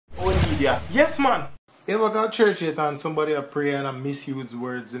media. Yes, man. You ever got church yet and somebody a pray and a misuse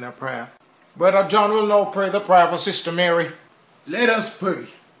words in a prayer? Brother John will now pray the prayer for Sister Mary. Let us pray.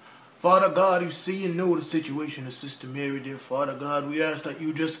 Father God, you see and know the situation of Sister Mary, dear Father God. We ask that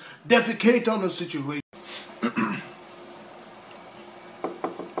you just defecate on the situation.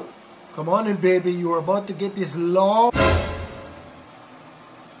 Come on in, baby. You are about to get this long...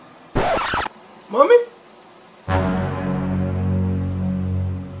 Mommy?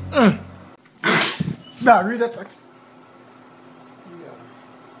 Nah, read the text.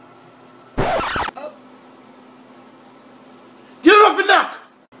 Get it off the knock!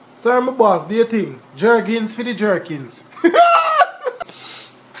 Sir, my boss, do you think? Jerkins for the jerkins. Claire,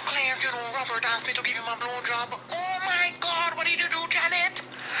 you know, Robert asked me to give him a blowjob. Oh my God, what did you do, Janet?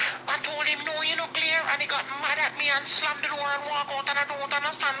 I told him no, you know, Claire, and he got mad at me and slammed the door and walked out, and I don't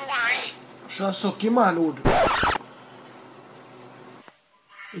understand why. Shall suck your manhood.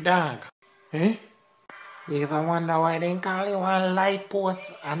 Dog. Eh? You ever wonder why they call you a light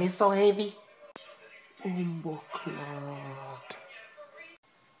post and it's so heavy? Bumbleclot.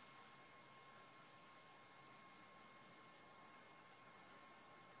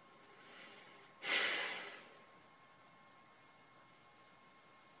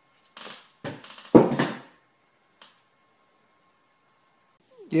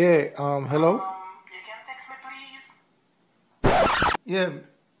 Yeah, hello? You can text me, please? Yeah,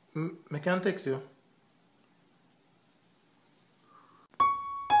 I can text you.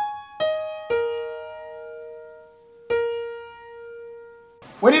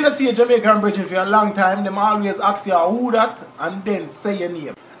 When you don't see a Jamaican bridging for a long time, them always ask you who that and then say your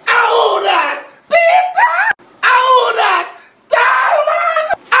name. Who that? Peter! Who that? Talman!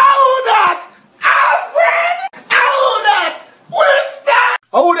 Who that? Alfred! Who that? Winston!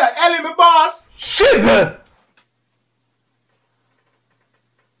 Who that? Ellie, my boss! Shit, man!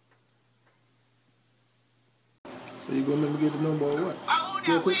 So you gonna let me get the number or what? Oh,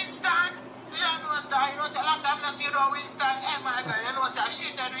 that Winston! You know, sir, you know, sir, long time not see you know Winston. Hey, my God, you know, sir,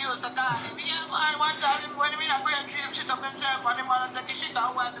 shit that we used to call him. Yeah, man, one time when we had a great dream, shit up himself, and the man take his shit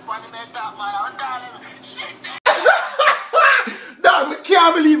out, went upon him and talk, man, I was calling him, shit. Dog, I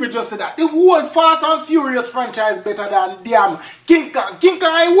can't believe you just said that. The whole Fast and Furious franchise better than damn King Kong. King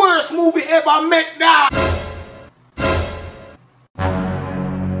Kong is the worst movie ever made, dog.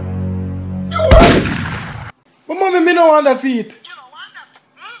 But mommy, me no want that feet. You don't want that?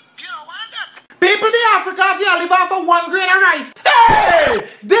 You don't want that? People in Africa, if you live off of 1 grain of rice. Hey!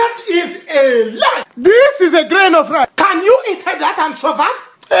 That is a lie. This is a grain of rice. Can you eat that and survive?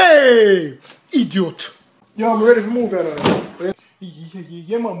 Hey! Idiot. Yo, I'm ready for move here now.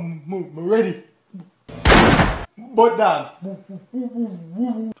 Yeah, man, move. I'm ready. But dad.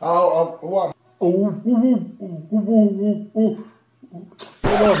 What?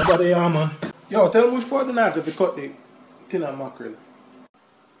 Man. Yo, tell me which part of the knife to cut the tin and mackerel.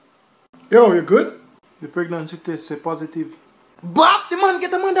 Yo, you good? The pregnancy test say positive. Bob, the man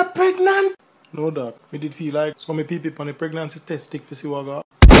get a mother pregnant? No, dog. Me did feel like some people on the pregnancy test stick for see what I got.